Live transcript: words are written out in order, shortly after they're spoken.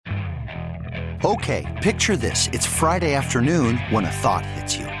Okay, picture this. It's Friday afternoon when a thought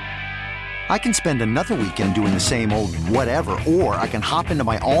hits you. I can spend another weekend doing the same old whatever, or I can hop into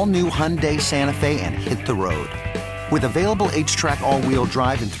my all-new Hyundai Santa Fe and hit the road. With available H-Track all-wheel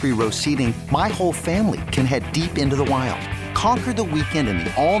drive and 3-row seating, my whole family can head deep into the wild. Conquer the weekend in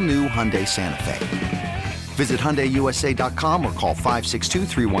the all-new Hyundai Santa Fe. Visit HyundaiUSA.com or call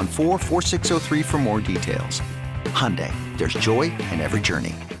 562-314-4603 for more details. Hyundai, there's joy in every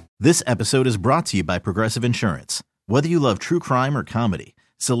journey. This episode is brought to you by Progressive Insurance. Whether you love true crime or comedy,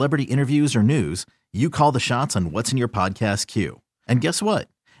 celebrity interviews or news, you call the shots on what's in your podcast queue. And guess what?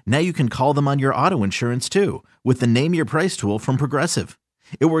 Now you can call them on your auto insurance too with the Name Your Price tool from Progressive.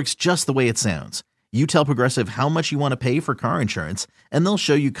 It works just the way it sounds. You tell Progressive how much you want to pay for car insurance, and they'll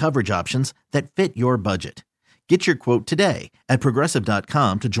show you coverage options that fit your budget. Get your quote today at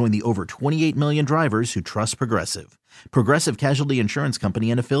Progressive.com to join the over 28 million drivers who trust Progressive. Progressive Casualty Insurance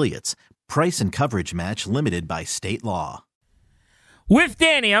Company and Affiliates. Price and coverage match limited by state law. With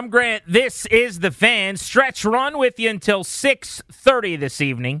Danny, I'm Grant. This is The Fan. Stretch run with you until 6:30 this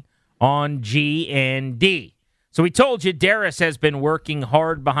evening on G&D. So we told you Darius has been working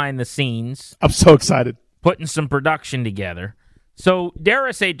hard behind the scenes. I'm so excited. Putting some production together. So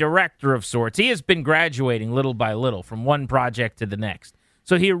Darius, a director of sorts, he has been graduating little by little from one project to the next.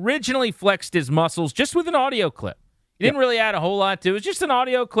 So he originally flexed his muscles just with an audio clip. He didn't really add a whole lot to it. It was just an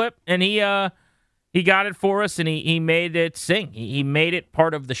audio clip, and he got it for us, and he made it sing. He made it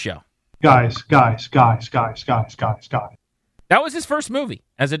part of the show. Guys. That was his first movie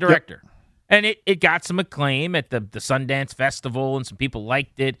as a director. Yep. And it got some acclaim at the Sundance Festival, and some people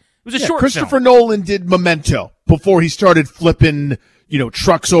liked it. It was a short Christopher film. Nolan did Memento before he started flipping,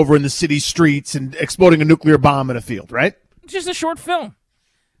 trucks over in the city streets and exploding a nuclear bomb in a field, right? It's just a short film.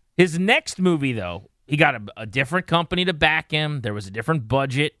 His next movie, though, he got a different company to back him. There was a different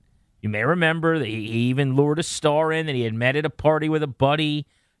budget. You may remember that he even lured a star in that he had met at a party with a buddy,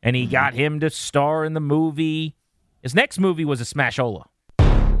 and he got him to star in the movie. His next movie was a smashola.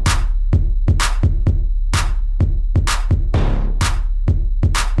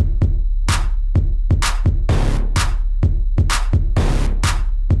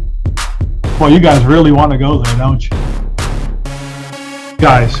 Well, you guys really want to go there, don't you?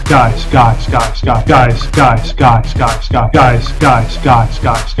 Guys.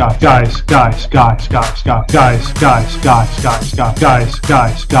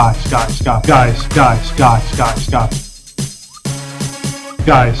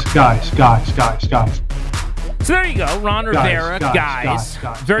 So there you go, Ron Rivera, Guys.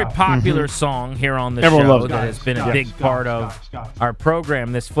 Very popular song here on the Everyone show loves that Guys. has been a big part of our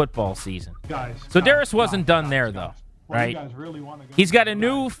program this football season. So Darius wasn't done there, though, right? He's got a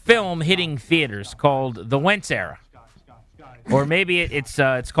new film hitting theaters called The Wentz Era. Or maybe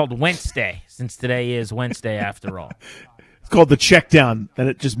it's called Wednesday, since today is Wednesday after all. It's called The Checkdown, and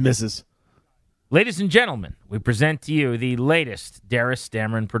it just misses. Ladies and gentlemen, we present to you the latest Darius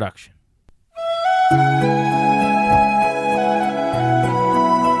Dameron production.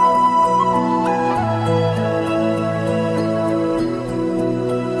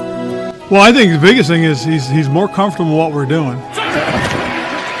 Well, I think the biggest thing is he's more comfortable with what we're doing.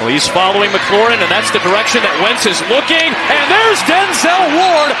 Well, he's following McLaurin, and that's the direction that Wentz is looking. And there's Denzel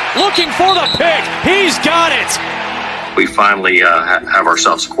Ward looking for the pick. He's got it. We finally have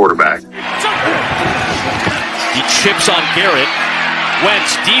ourselves a quarterback. He chips on Garrett.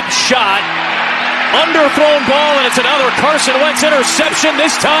 Wentz, deep shot. Underthrown ball, and it's another Carson Wentz interception.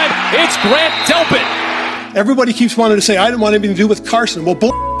 This time, it's Grant Delpit. Everybody keeps wanting to say, I didn't want anything to do with Carson. Well,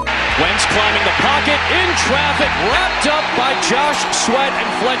 Wentz climbing the pocket, in traffic, wrapped up by Josh Sweat and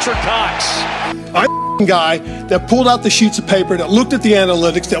Fletcher Cox. I'm guy that pulled out the sheets of paper, that looked at the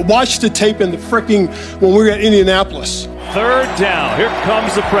analytics, that watched the tape in the when we were at Indianapolis. Third down. Here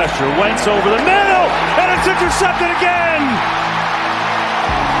comes the pressure. Wentz over the middle, and it's intercepted again.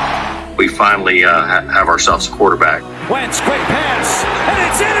 We finally have ourselves a quarterback. Wentz, quick pass, and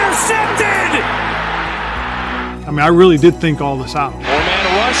it's intercepted! I mean, I really did think all this out. Four-man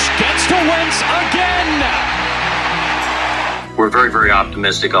rush gets to Wentz again. We're very, very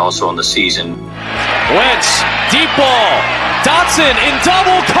optimistic also on the season. Wentz, deep ball. Dotson in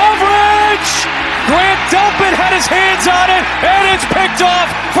double coverage. Grant Delpit had his hands on it, and it's picked off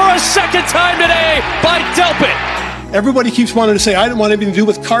for a second time today by Delpit. Everybody keeps wanting to say, I didn't want anything to do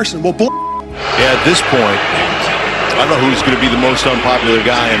with Carson. Well, yeah, at this point, I don't know who's going to be the most unpopular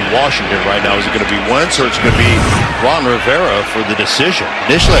guy in Washington right now. Is it going to be Wentz or it's going to be Ron Rivera for the decision?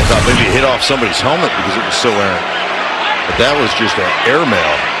 Initially, I thought maybe it hit off somebody's helmet because it was so errant. But that was just an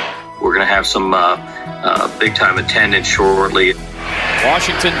airmail. We're going to have some big-time attendance shortly.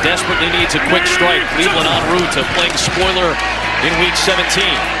 Washington desperately needs a quick strike. Cleveland en route to playing spoiler in Week 17.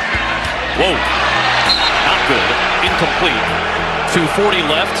 Whoa. Not good. Incomplete. 2:40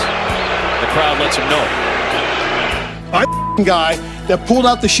 left. The crowd lets him know. Guy that pulled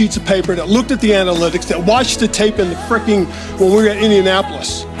out the sheets of paper, that looked at the analytics, that watched the tape in the freaking when we were at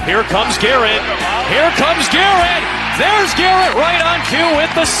Indianapolis. Here comes Garrett. Here comes Garrett. There's Garrett right on cue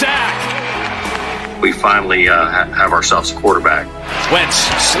with the sack. We finally have ourselves a quarterback. Wentz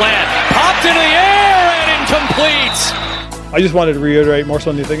slant popped into the air and incomplete. I just wanted to reiterate more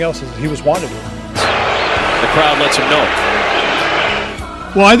so than anything else is he was wanted. The crowd lets him know.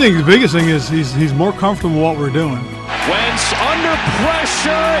 Well, I think the biggest thing is he's more comfortable with what we're doing. Wentz under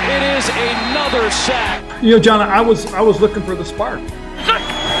pressure. It is another sack. You know, John, I was looking for the spark.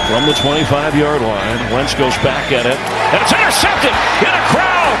 From the 25-yard line, Wentz goes back at it, and it's intercepted in a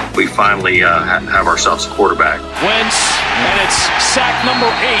crowd. We finally have ourselves a quarterback. Wentz, and it's sack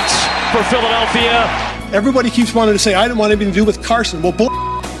number 8 for Philadelphia. Everybody keeps wanting to say, I didn't want anything to do with Carson. Well,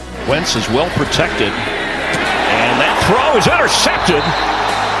 Wentz is well protected, and that throw is intercepted.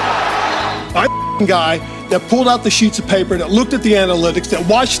 Guy that pulled out the sheets of paper, that looked at the analytics, that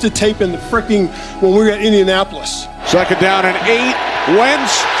watched the tape in the freaking when we were at Indianapolis. Second down and 8.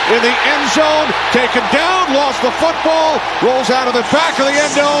 Wentz in the end zone, taken down, lost the football, rolls out of the back of the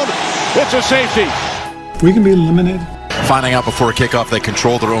end zone. It's a safety. We can be eliminated. Finding out before kickoff they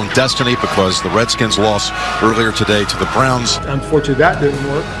control their own destiny because the Redskins lost earlier today to the Browns. Unfortunately, that didn't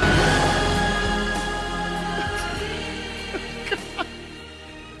work.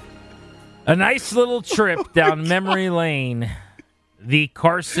 A nice little trip down memory lane, the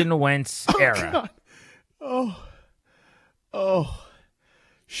Carson Wentz era.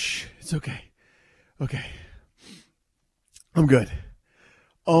 Shh, it's okay. Okay. I'm good.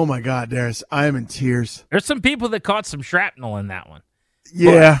 Oh my God, Darius, I am in tears. There's some people that caught some shrapnel in that one.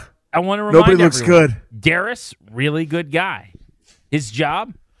 Yeah. But I want to remind nobody looks everyone, good. Darius, really good guy. His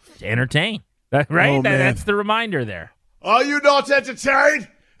job, to entertain. Right? Oh, man. That's the reminder there. Are you not entertained?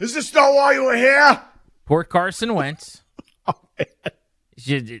 Is this not why you were here? Poor Carson Wentz.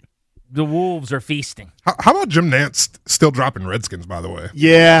 The Wolves are feasting. How about Jim Nantz still dropping Redskins, by the way?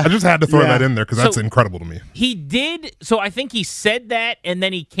 Yeah. I just had to throw that in there because that's incredible to me. He did. So I think he said that, and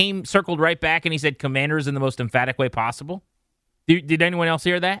then he circled right back, and he said Commanders in the most emphatic way possible. Did anyone else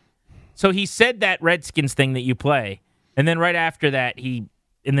hear that? So he said that Redskins thing that you play, and then right after that, he,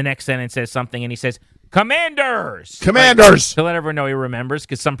 in the next sentence, says something, and he says, Commanders! Commanders! To let everyone know he remembers,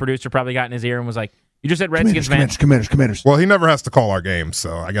 because some producer probably got in his ear and was like, you just said Redskins, man. Commanders. Well, he never has to call our games,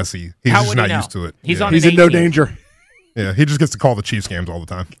 so I guess he's just not used to it. He's in no danger. Yeah, he just gets to call the Chiefs games all the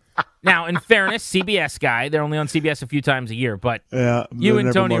time. Now, in fairness, CBS guy, they're only on CBS a few times a year, but yeah, you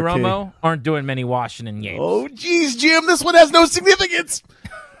and Tony Romo aren't doing many Washington games. Oh, geez, Jim, this one has no significance.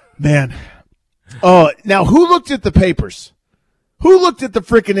 Man. Oh, now who looked at the papers? Who looked at the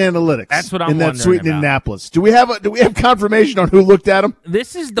freaking analytics? That's what I'm in that wondering suite in about. Indianapolis. Do we have confirmation on who looked at them?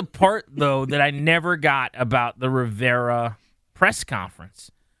 This is the part, though, that I never got about the Rivera press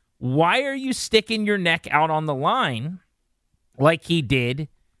conference. Why are you sticking your neck out on the line like he did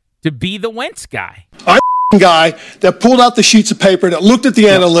to be the Wentz guy? Guy that pulled out the sheets of paper, that looked at the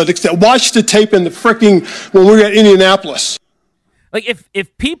analytics, that watched the tape in the freaking when we were at Indianapolis. Like,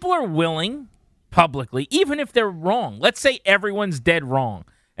 if people are willing publicly, even if they're wrong, let's say everyone's dead wrong,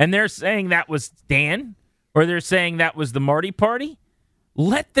 and they're saying that was Dan, or they're saying that was the Marty Party,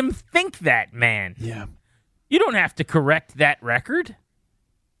 let them think that, man. Yeah. You don't have to correct that record.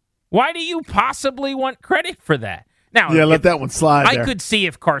 Why do you possibly want credit for that? Now, yeah, let that one slide. I could see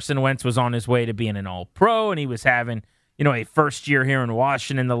if Carson Wentz was on his way to being an All-Pro and he was having, a first year here in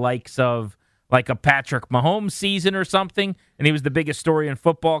Washington, the likes of like a Patrick Mahomes season or something, and he was the biggest story in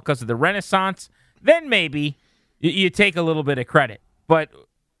football because of the Renaissance, then maybe you take a little bit of credit. But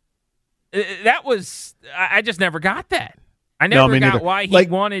that was, I just never got that. I never got why he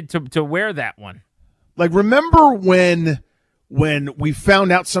wanted to wear that one. Like, remember when we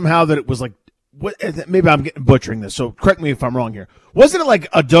found out somehow that it was like, maybe I'm butchering this, so correct me if I'm wrong here. Wasn't it like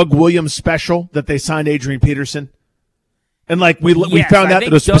a Doug Williams special that they signed Adrian Peterson? And like we found out that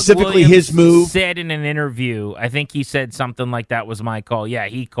it was specifically his move. Said in an interview, I think he said something like that was my call. Yeah,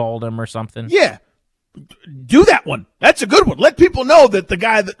 he called him or something. Yeah. Do that one. That's a good one. Let people know that the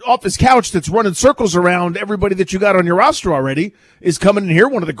guy that off his couch that's running circles around everybody that you got on your roster already is coming in here.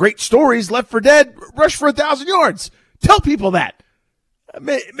 One of the great stories, left for dead, rushed for 1,000 yards. Tell people that.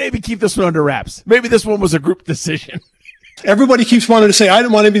 Maybe keep this one under wraps. Maybe this one was a group decision. Everybody keeps wanting to say, I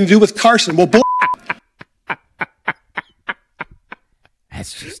didn't want anything to do with Carson. Well,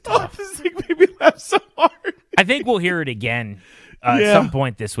 that's just tough. This thing made me laugh so hard. I think we'll hear it again at some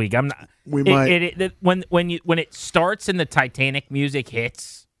point this week. I'm not. We might. When it starts and the Titanic music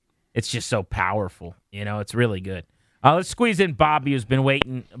hits, it's just so powerful. It's really good. Let's squeeze in Bobby, who's been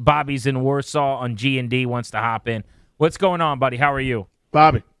waiting. Bobby's in Warsaw on G&D, wants to hop in. What's going on, buddy? How are you?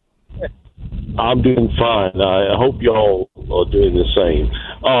 Bobby. I'm doing fine. I hope y'all are doing the same.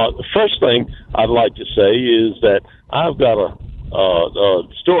 The first thing I'd like to say is that I've got a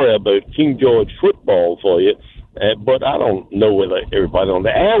story about King George football for you, but I don't know whether everybody on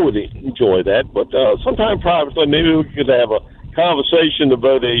the air would enjoy that. But sometime privately, maybe we could have a conversation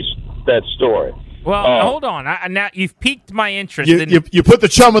about that story. Well, hold on. Now you've piqued my interest. You put the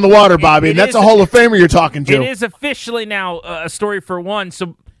chum in the water, Bobby, and that's a Hall of Famer you're talking to. It is officially now a story for one.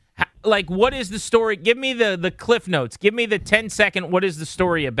 So, what is the story? Give me the Cliff Notes. Give me the 10-second. What is the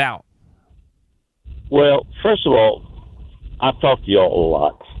story about? Well, first of all, I've talked to y'all a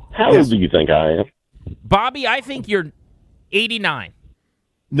lot. How old do you think I am? Bobby, I think you're 89.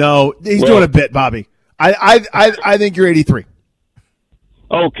 No, he's doing a bit, Bobby. I think you're 83.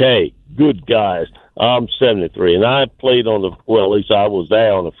 Okay, good guys. I'm 73, and I played at least I was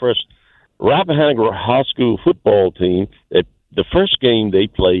there on the first Rappahannock High School football team. The first game they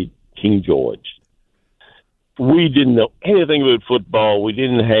played King George. We didn't know anything about football. We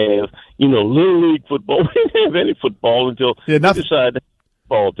didn't have, Little League football. We didn't have any football until we decided to have a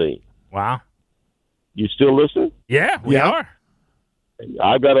football team. Wow. You still listening? Yeah, we are.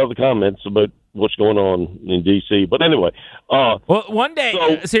 I've got other comments about what's going on in D.C., but anyway. Well, one day,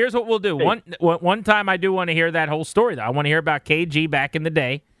 so here's what we'll do. One time I do want to hear that whole story, though. I want to hear about KG back in the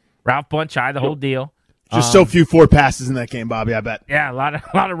day, Ralph Bunchai, the whole deal. Just so few forward passes in that game, Bobby, I bet. Yeah, a lot of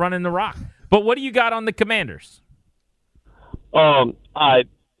running the rock. But what do you got on the Commanders? I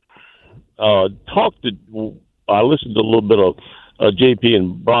listened to a little bit of JP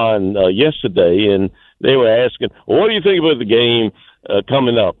and Brian yesterday, and they were asking, well, what do you think about the game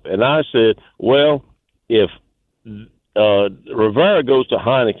coming up? And I said, well, if Rivera goes to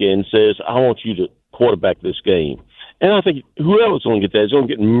Heineke and says, I want you to quarterback this game, and I think whoever's going to get that is going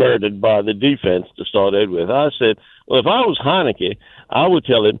to get murdered by the defense to start out with. I said, well, if I was Heineke, I would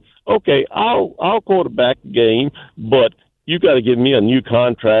tell him, okay, I'll quarterback the game, but you got to give me a new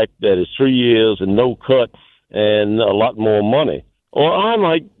contract that is 3 years and no cut and a lot more money. Or I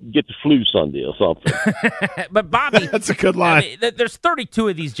might get the flu Sunday or something. But, Bobby, that's a good line. I mean, there's 32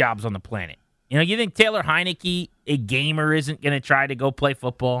 of these jobs on the planet. You think Taylor Heineke, a gamer, isn't going to try to go play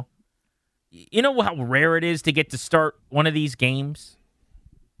football? You know how rare it is to get to start one of these games?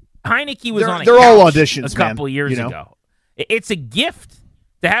 Heineke was on a they're all couch auditions, a couple years ago. It's a gift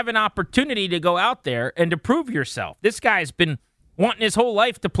to have an opportunity to go out there and to prove yourself. This guy's been wanting his whole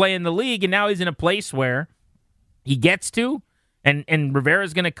life to play in the league, and now he's in a place where he gets to, and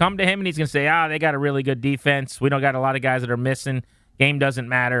Rivera's going to come to him, and he's going to say, they got a really good defense. We don't got a lot of guys that are missing. Game doesn't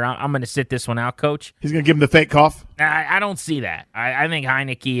matter. I'm going to sit this one out, coach. He's going to give him the fake cough? I don't see that. I think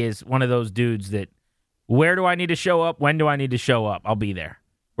Heineke is one of those dudes that, where do I need to show up? When do I need to show up? I'll be there.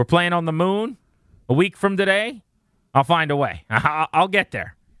 We're playing on the moon a week from today. I'll find a way. I'll get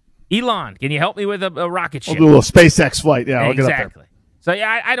there. Elon, can you help me with a rocket ship? I'll do a little SpaceX flight. Yeah, I'll get up there. So,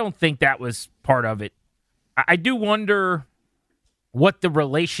 I don't think that was part of it. I do wonder what the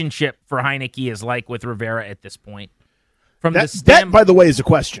relationship for Heineke is like with Rivera at this point. That, by the way, is a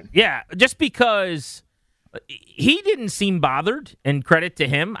question. Yeah, just because he didn't seem bothered, and credit to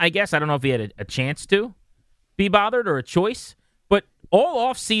him, I guess. I don't know if he had a chance to be bothered or a choice, but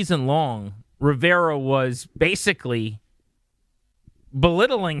all offseason long, Rivera was basically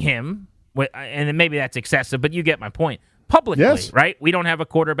belittling him, and maybe that's excessive, but you get my point. Publicly, yes. Right? We don't have a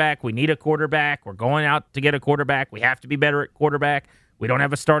quarterback. We need a quarterback. We're going out to get a quarterback. We have to be better at quarterback. We don't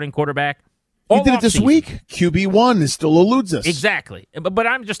have a starting quarterback. He did it this week. QB1 still eludes us. Exactly. But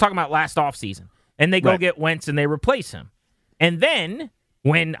I'm just talking about last offseason. And they go get Wentz and they replace him. And then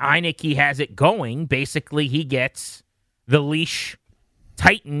when Heineke has it going, basically he gets the leash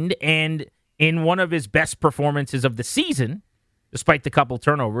tightened. And in one of his best performances of the season, despite the couple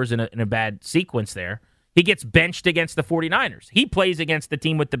turnovers in a bad sequence there, he gets benched against the 49ers. He plays against the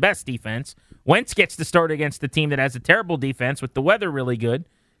team with the best defense. Wentz gets to start against the team that has a terrible defense with the weather really good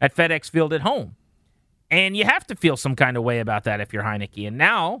at FedEx Field at home. And you have to feel some kind of way about that if you're Heineke. And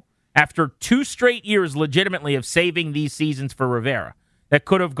now, after 2 straight years legitimately of saving these seasons for Rivera, that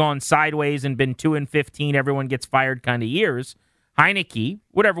could have gone sideways and been 2-15, everyone gets fired kind of years, Heineke,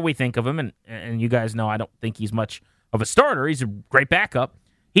 whatever we think of him, and you guys know I don't think he's much of a starter. He's a great backup.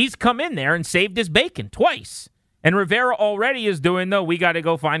 He's come in there and saved his bacon twice. And Rivera already is doing, though, we got to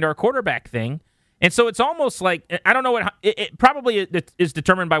go find our quarterback thing. And so it's almost like, I don't know what, it probably is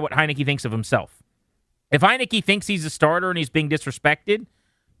determined by what Heineke thinks of himself. If Heinicke thinks he's a starter and he's being disrespected,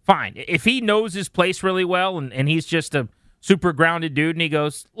 fine. If he knows his place really well and he's just a super grounded dude and he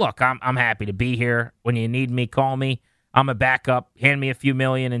goes, look, I'm happy to be here. When you need me, call me. I'm a backup. Hand me a few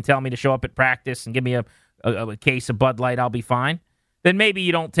million and tell me to show up at practice and give me a case of Bud Light, I'll be fine. Then maybe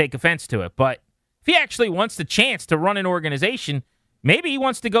you don't take offense to it. But if he actually wants the chance to run an organization, maybe he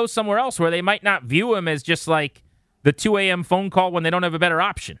wants to go somewhere else where they might not view him as just like the 2 a.m. phone call when they don't have a better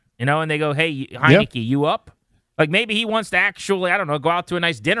option, and they go, hey, Heinicke, you up? Like maybe he wants to actually, I don't know, go out to a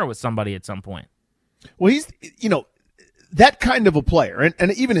nice dinner with somebody at some point. Well, he's, that kind of a player,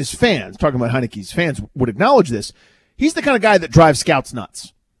 and even his fans, talking about Heinicke's fans, would acknowledge this. He's the kind of guy that drives scouts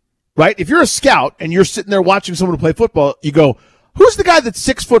nuts, right? If you're a scout and you're sitting there watching someone play football, you go, who's the guy that's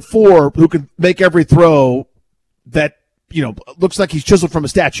 6'4" who can make every throw that, looks like he's chiseled from a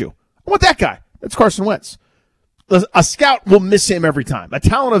statue? I want that guy. That's Carson Wentz. A scout will miss him every time. A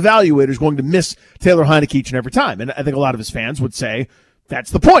talent evaluator is going to miss Taylor Heinicke each and every time. And I think a lot of his fans would say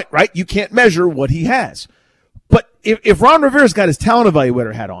that's the point, right? You can't measure what he has. But if Ron Rivera's got his talent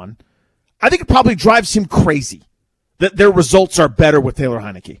evaluator hat on, I think it probably drives him crazy that their results are better with Taylor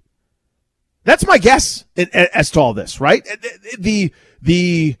Heinicke. That's my guess as to all this, right? If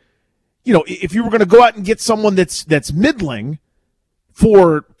you were going to go out and get someone that's middling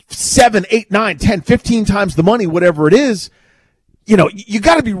for 7, 8, 9, 10, 15 times the money, whatever it is, you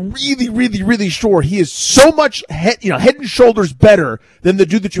got to be really, really, really sure he is so much head and shoulders better than the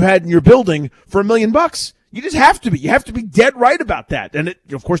dude that you had in your building for $1 million. You just have to be. You have to be dead right about that. And it,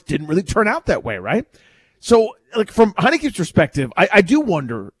 of course, didn't really turn out that way, right? So, like, from Heinicke's perspective, I do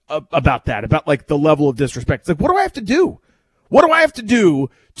wonder about that, about like the level of disrespect. It's like, what do I have to do? What do I have to do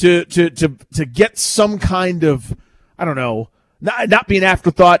to get some kind of, I don't know, not be an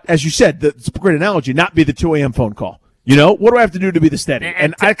afterthought, as you said, that's a great analogy, not be the 2 a.m. phone call. What do I have to do to be the steady?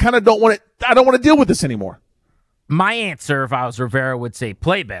 And I kind of don't want to deal with this anymore. My answer, if I was Rivera, would say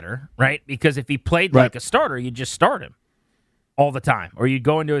play better, right? Because if he played like a starter, you'd just start him all the time. Or you'd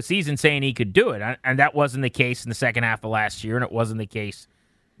go into a season saying he could do it. And that wasn't the case in the second half of last year, and it wasn't the case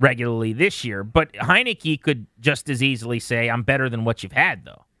regularly this year. But Heinicke could just as easily say, I'm better than what you've had,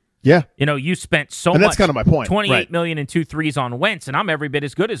 though. Yeah. You spent so much. And that's kind of my point. $28 million and 2 threes on Wentz, and I'm every bit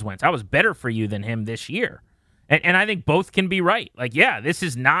as good as Wentz. I was better for you than him this year. And I think both can be right. Like, yeah, this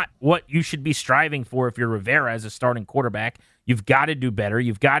is not what you should be striving for if you're Rivera as a starting quarterback. You've got to do better.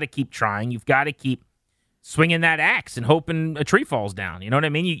 You've got to keep trying. You've got to keep swinging that axe and hoping a tree falls down. You know what I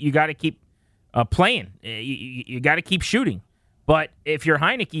mean? You got to keep playing. You got to keep shooting. But if you're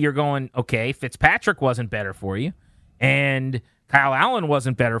Heinicke, you're going, okay, Fitzpatrick wasn't better for you, and Kyle Allen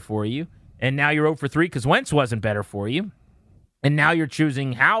wasn't better for you, and now you're 0 for 3 because Wentz wasn't better for you, and now you're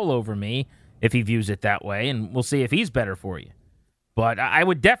choosing Howell over me if he views it that way, and we'll see if he's better for you. But I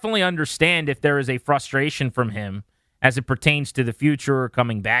would definitely understand if there is a frustration from him as it pertains to the future or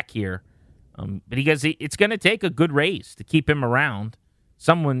coming back here. But because it's going to take a good raise to keep him around.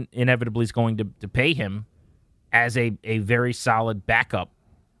 Someone inevitably is going to pay him as a very solid backup.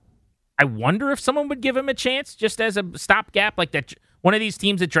 I wonder if someone would give him a chance just as a stopgap, like that. One of these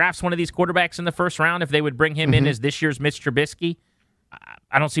teams that drafts one of these quarterbacks in the first round, if they would bring him in as this year's Mitch Trubisky.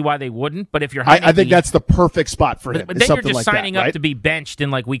 I don't see why they wouldn't, but if you're Heinicke, I think that's the perfect spot for him. But then you're just signing up to be benched in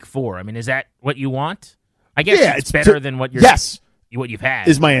like week 4. I mean, is that what you want? I guess it's better than what you're what you've had.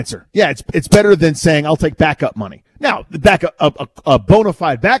 Is my answer. Yeah, it's better than saying I'll take backup money. Now, the backup a bona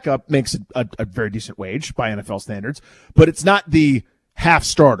fide backup makes a very decent wage by NFL standards, but it's not the half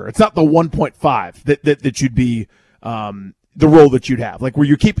starter. It's not the 1.5 that you'd be the role that you'd have, like where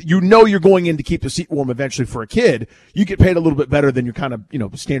you're going in to keep the seat warm eventually for a kid. You get paid a little bit better than your kind of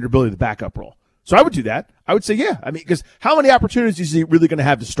standard ability of the backup role. So I would do that. I would say, yeah. I mean, because how many opportunities is he really going to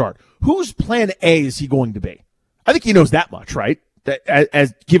have to start? Whose plan A is he going to be? I think he knows that much, right? That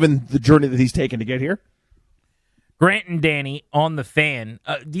as given the journey that he's taken to get here. Grant and Danny on the Fan.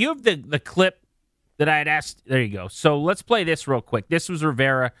 Do you have the clip that I had asked? There you go. So let's play this real quick. This was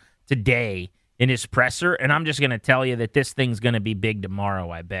Rivera today in his presser, and I'm just going to tell you that this thing's going to be big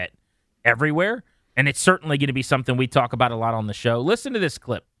tomorrow, I bet, everywhere. And it's certainly going to be something we talk about a lot on the show. Listen to this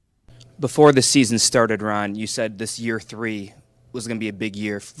clip. Before the season started, Ron, you said this year 3 was going to be a big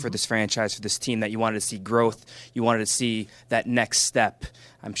year for this franchise, for this team, that you wanted to see growth, you wanted to see that next step.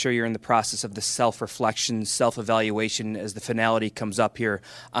 I'm sure you're in the process of the self-reflection, self-evaluation as the finality comes up here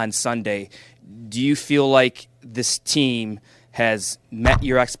on Sunday. Do you feel like this team has met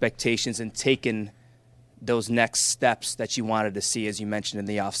your expectations and taken those next steps that you wanted to see, as you mentioned in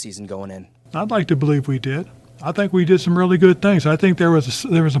the offseason going in? I'd like to believe we did. I think we did some really good things. I think there was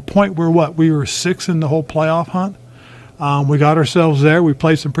a point where we were 6th in the whole playoff hunt. We got ourselves there. We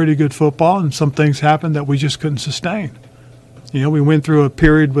played some pretty good football, and some things happened that we just couldn't sustain. You know, we went through a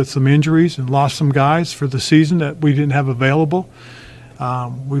period with some injuries and lost some guys for the season that we didn't have available.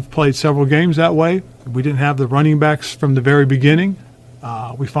 We've played several games that way. We didn't have the running backs from the very beginning.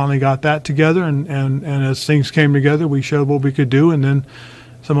 We finally got that together, and as things came together, we showed what we could do, and then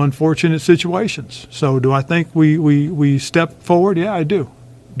some unfortunate situations. So do I think we stepped forward? Yeah, I do.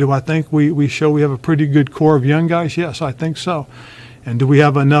 Do I think we show we have a pretty good core of young guys? Yes, I think so. And do we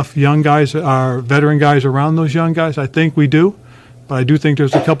have enough young guys, our veteran guys around those young guys? I think we do. But I do think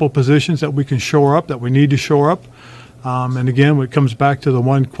there's a couple positions that we can shore up, that we need to shore up. And again, when it comes back to the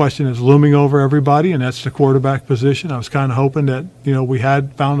one question that's looming over everybody, and that's the quarterback position. I was kind of hoping that, we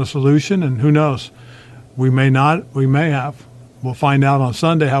had found a solution, and who knows? We may not, we may have. We'll find out on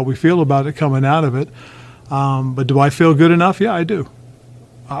Sunday how we feel about it coming out of it. But do I feel good enough? Yeah, I do.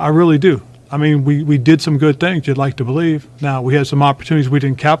 I really do. I mean, we did some good things, you'd like to believe. Now, we had some opportunities we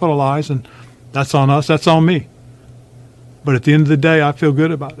didn't capitalize, and that's on us. That's on me. But at the end of the day, I feel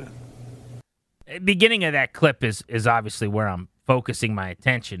good about it. Beginning of that clip is obviously where I'm focusing my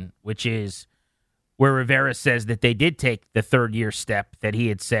attention, which is where Rivera says that they did take the third-year step that he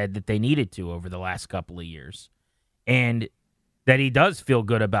had said that they needed to over the last couple of years, and that he does feel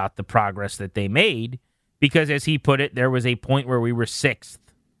good about the progress that they made because, as he put it, there was a point where we were sixth.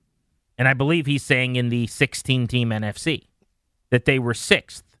 And I believe he's saying in the 16-team NFC that they were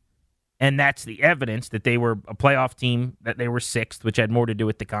sixth. And that's the evidence that they were a playoff team, that they were sixth, which had more to do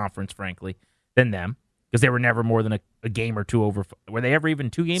with the conference, frankly, than them, because they were never more than a game or two over. Were they ever even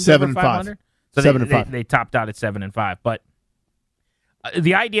 2 games over 500? So 7-5. They topped out at 7-5. But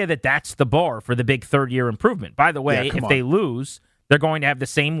the idea that that's the bar for the big third-year improvement. By the way, if they lose, they're going to have the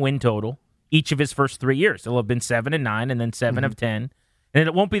same win total each of his first 3 years. They'll have been 7-9 and then 7 of 10. And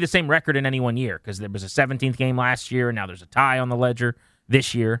it won't be the same record in any one year because there was a 17th game last year, and now there's a tie on the ledger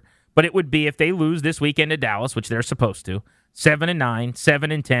this year. But it would be, if they lose this weekend to Dallas, which they're supposed to, 7-9,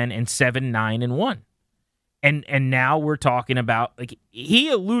 7-10, and 7-9-1. And now we're talking about, like, he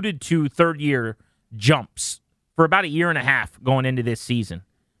alluded to third-year jumps for about a year and a half going into this season.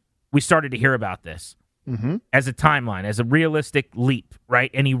 We started to hear about this as a timeline, as a realistic leap,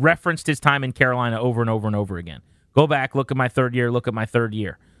 right? And he referenced his time in Carolina over and over and over again. Go back, look at my third year, look at my third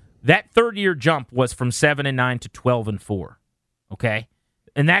year. That third-year jump was from 7-9 to 12-4, okay?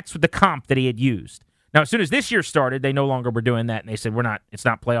 And that's the comp that he had used. Now, as soon as this year started, they no longer were doing that, and they said, it's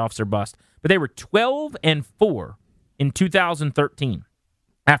not playoffs or bust. But they were 12-4 in 2013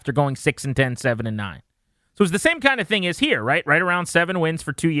 after going 6-10, 7-9. So it was the same kind of thing as here, right? Right around 7 wins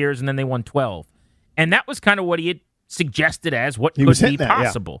for 2 years, and then they won 12. And that was kind of what he had suggested as what could be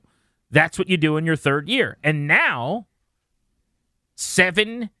possible. That's what you do in your third year. And now,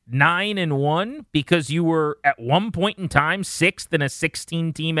 7-9-1, because you were at one point in time sixth in a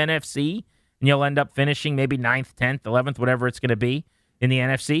 16-team NFC, and you'll end up finishing maybe 9th, 10th, 11th, whatever it's going to be in the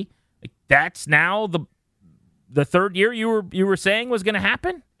NFC. Like, that's now the third year you were saying was going to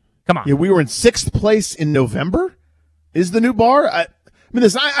happen? Come on. Yeah, we were in 6th place in November is the new bar. I mean,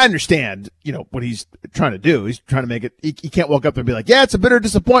 I understand, what he's trying to do. He's trying to make it, he can't walk up there and be like, yeah, it's a bitter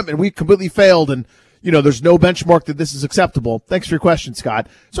disappointment. We completely failed, and, there's no benchmark that this is acceptable. Thanks for your question, Scott.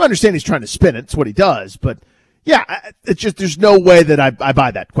 So I understand he's trying to spin it. It's what he does. But, yeah, it's just there's no way that I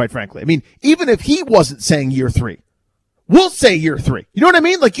buy that, quite frankly. I mean, even if he wasn't saying year 3, we'll say year 3. You know what I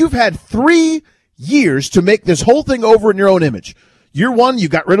mean? Like, you've had 3 years to make this whole thing over in your own image. Year 1, you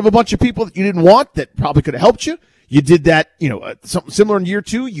got rid of a bunch of people that you didn't want that probably could have helped you. You did that, something similar in year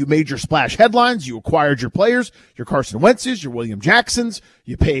 2. You made your splash headlines. You acquired your players, your Carson Wentz's, your William Jacksons.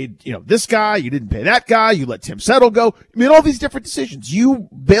 You paid, this guy. You didn't pay that guy. You let Tim Settle go. I mean, all these different decisions. You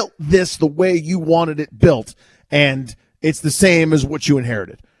built this the way you wanted it built, and it's the same as what you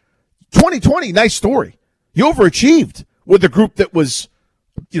inherited. 2020, nice story. You overachieved with a group that was,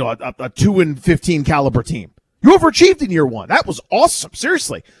 a 2-15 caliber team. You overachieved in year 1. That was awesome.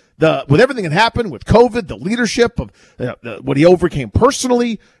 Seriously. With everything that happened with COVID, the leadership of what he overcame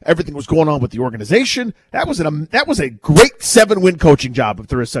personally, everything was going on with the organization. That was a great 7-win coaching job, if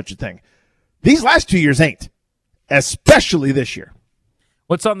there is such a thing. These last 2 years ain't, especially this year.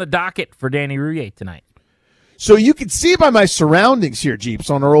 What's on the docket for Danny Rouhier tonight? So you can see by my surroundings here,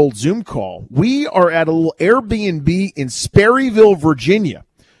 Jeeps, on our old Zoom call. We are at a little Airbnb in Sperryville, Virginia.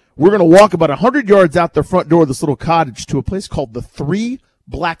 We're going to walk about 100 yards out the front door of this little cottage to a place called the Three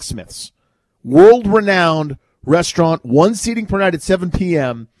Blacksmiths, world-renowned restaurant, 1 seating per night at 7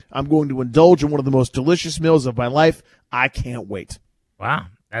 p.m. I'm going to indulge in one of the most delicious meals of my life. I can't wait. Wow,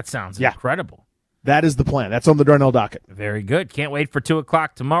 that sounds incredible. That is the plan. That's on the Darnell docket. Very good. Can't wait for 2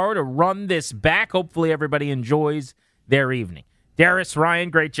 o'clock tomorrow to run this back. Hopefully everybody enjoys their evening. Darius,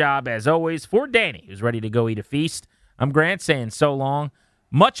 Ryan, great job as always. For Danny, who's ready to go eat a feast, I'm Grant saying so long.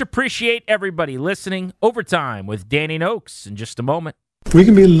 Much appreciate everybody listening. Overtime with Danny Noakes in just a moment. We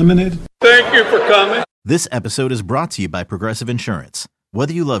can be eliminated. Thank you for coming. This episode is brought to you by Progressive Insurance.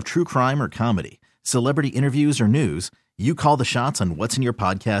 Whether you love true crime or comedy, celebrity interviews or news, you call the shots on what's in your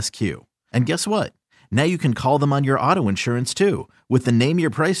podcast queue. And guess what? Now you can call them on your auto insurance too with the Name Your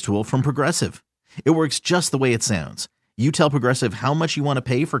Price tool from Progressive. It works just the way it sounds. You tell Progressive how much you want to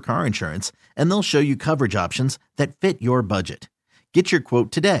pay for car insurance, and they'll show you coverage options that fit your budget. Get your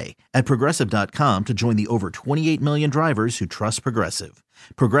quote today at Progressive.com to join the over 28 million drivers who trust Progressive.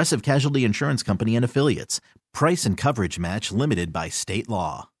 Progressive Casualty Insurance Company and Affiliates. Price and coverage match limited by state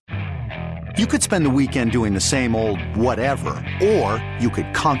law. You could spend the weekend doing the same old whatever, or you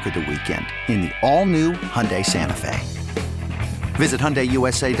could conquer the weekend in the all-new Hyundai Santa Fe. Visit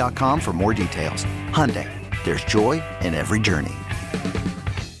HyundaiUSA.com for more details. Hyundai, there's joy in every journey.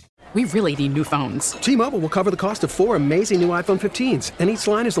 We really need new phones. T-Mobile will cover the cost of 4 amazing new iPhone 15s, and each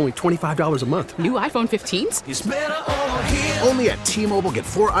line is only $25 a month. New iPhone 15s? It's better over here. Only at T-Mobile, get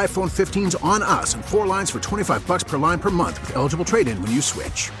 4 iPhone 15s on us and 4 lines for $25 per line per month with eligible trade-in when you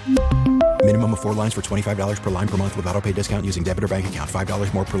switch. Minimum of 4 lines for $25 per line per month with autopay discount using debit or bank account.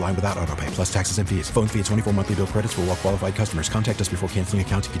 $5 more per line without autopay, plus taxes and fees. Phone fee at 24 monthly bill credits for well-qualified customers. Contact us before canceling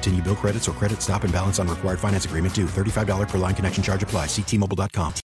account to continue bill credits or credit stop and balance on required finance agreement due. $35 per line connection charge applies. See T-Mobile.com.